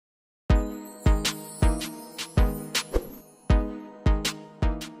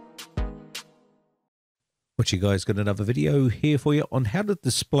What you guys, got another video here for you on how to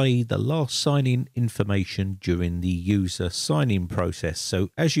display the last sign-in information during the user sign-in process. So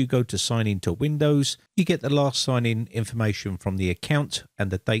as you go to sign into Windows, you get the last sign-in information from the account and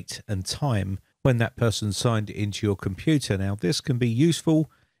the date and time when that person signed into your computer. Now this can be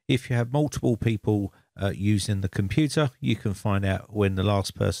useful if you have multiple people using the computer. You can find out when the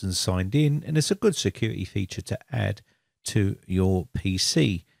last person signed in, and it's a good security feature to add to your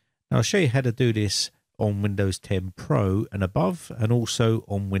PC. Now I'll show you how to do this on Windows 10 Pro and above, and also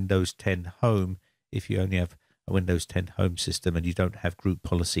on Windows 10 Home if you only have a Windows 10 Home system and you don't have Group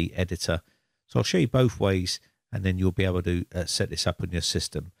Policy Editor. So I'll show you both ways, and then you'll be able to set this up on your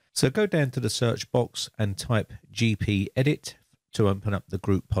system. So go down to the search box and type GP Edit to open up the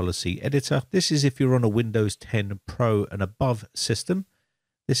Group Policy Editor. This is if you're on a Windows 10 Pro and above system.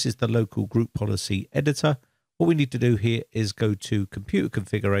 This is the local Group Policy Editor. What we need to do here is go to Computer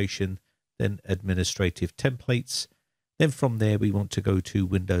Configuration, then Administrative Templates. Then from there, we want to go to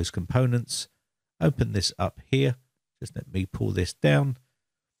Windows Components. Open this up here. Just let me pull this down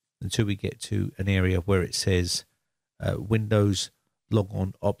until we get to an area where it says Windows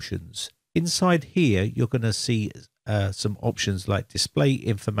Logon Options. Inside here, you're going to see some options like display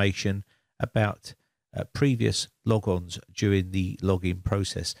information about previous logons during the login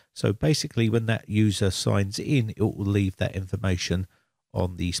process. So basically, when that user signs in, it will leave that information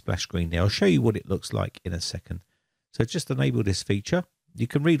on the splash screen. Now I'll show you what it looks like in a second. So just enable this feature. You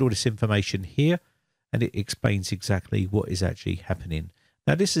can read all this information here, and it explains exactly what is actually happening.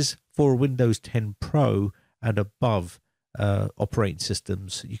 Now this is for Windows 10 Pro and above operating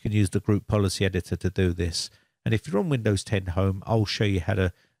systems. You can use the Group Policy Editor to do this. And if you're on Windows 10 Home, I'll show you how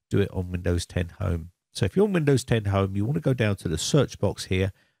to do it on Windows 10 Home. So if you're on Windows 10 Home, you want to go down to the search box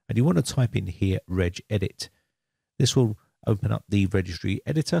here, and you want to type in here regedit. This will open up the registry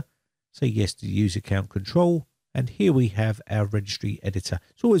editor. Say yes to use account control, and here we have our registry editor.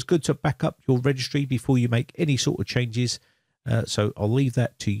 It's always good to back up your registry before you make any sort of changes, so I'll leave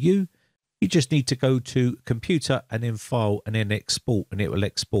that to you. You just need to go to Computer and then File and then Export, and it will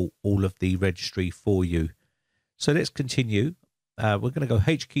export all of the registry for you. So let's continue. We're going to go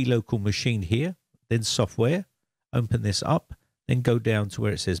HKey local machine here, then Software. Open this up, then go down to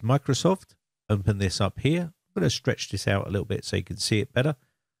where it says Microsoft. Open this up here. I'm going to stretch this out a little bit so you can see it better.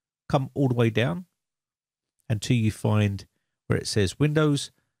 Come all the way down until you find where it says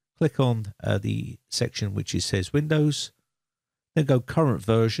Windows. Click on the section which says Windows. Then go Current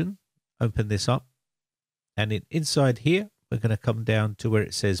Version. Open this up. And inside here, we're going to come down to where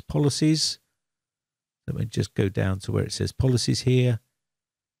it says Policies. Let me just go down to where it says Policies here.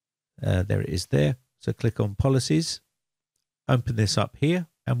 There it is there. So click on Policies. Open this up here.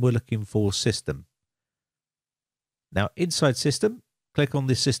 And we're looking for System. Now, inside System, click on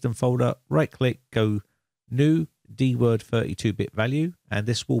this System folder, right-click, go New DWORD 32-bit value, and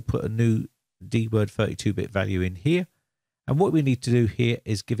this will put a new DWORD 32-bit value in here. And what we need to do here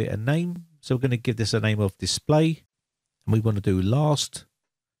is give it a name. So we're going to give this a name of Display, and we want to do Last,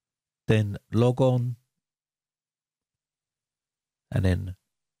 then Logon, and then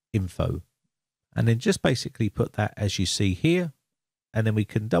Info. And then just basically put that as you see here, and then we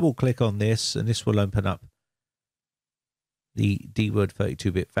can double-click on this, and this will open up the DWORD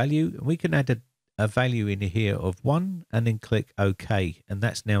 32-bit value, and we can add a value in here of 1 and then click OK, and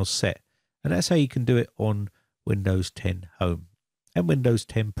that's now set. And that's how you can do it on Windows 10 Home and Windows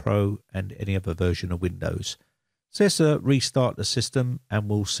 10 Pro and any other version of Windows. So let's restart the system, and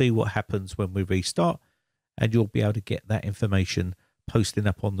we'll see what happens when we restart, and you'll be able to get that information posting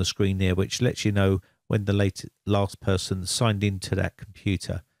up on the screen there, which lets you know when the last person signed into that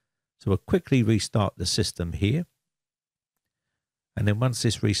computer. So we'll quickly restart the system here. And then once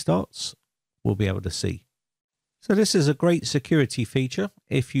this restarts, we'll be able to see. So this is a great security feature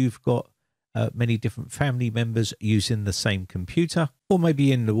if you've got many different family members using the same computer, or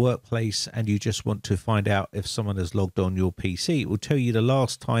maybe in the workplace and you just want to find out if someone has logged on your PC. It will tell you the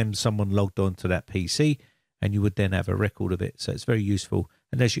last time someone logged on to that PC, and you would then have a record of it. So it's very useful.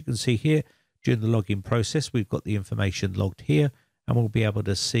 And as you can see here, during the login process, we've got the information logged here, and we'll be able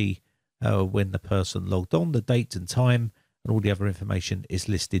to see when the person logged on, the date and time, and all the other information is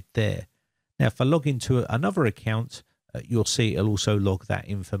listed there. Now, if I log into another account, you'll see it'll also log that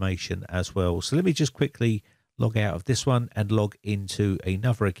information as well. So let me just quickly log out of this one and log into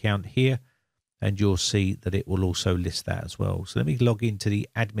another account here, and you'll see that it will also list that as well. So let me log into the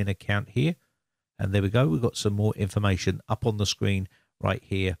admin account here, and there we go. We've got some more information up on the screen right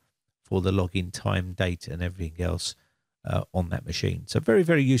here for the login time, date, and everything else on that machine. So very,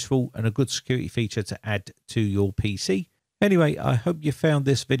 very useful and a good security feature to add to your PC. Anyway, I hope you found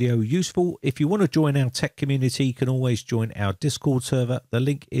this video useful. If you want to join our tech community, you can always join our Discord server. The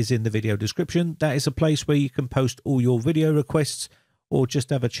link is in the video description. That is a place where you can post all your video requests or just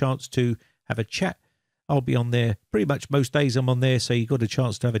have a chance to have a chat. I'll be on there pretty much most days. I'm on there, so you got a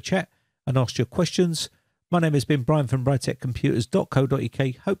chance to have a chat and ask your questions. My name has been Brian from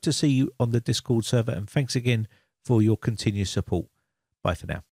briteccomputers.co.uk. Hope to see you on the Discord server, and thanks again for your continued support. Bye for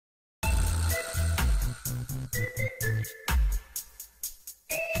now.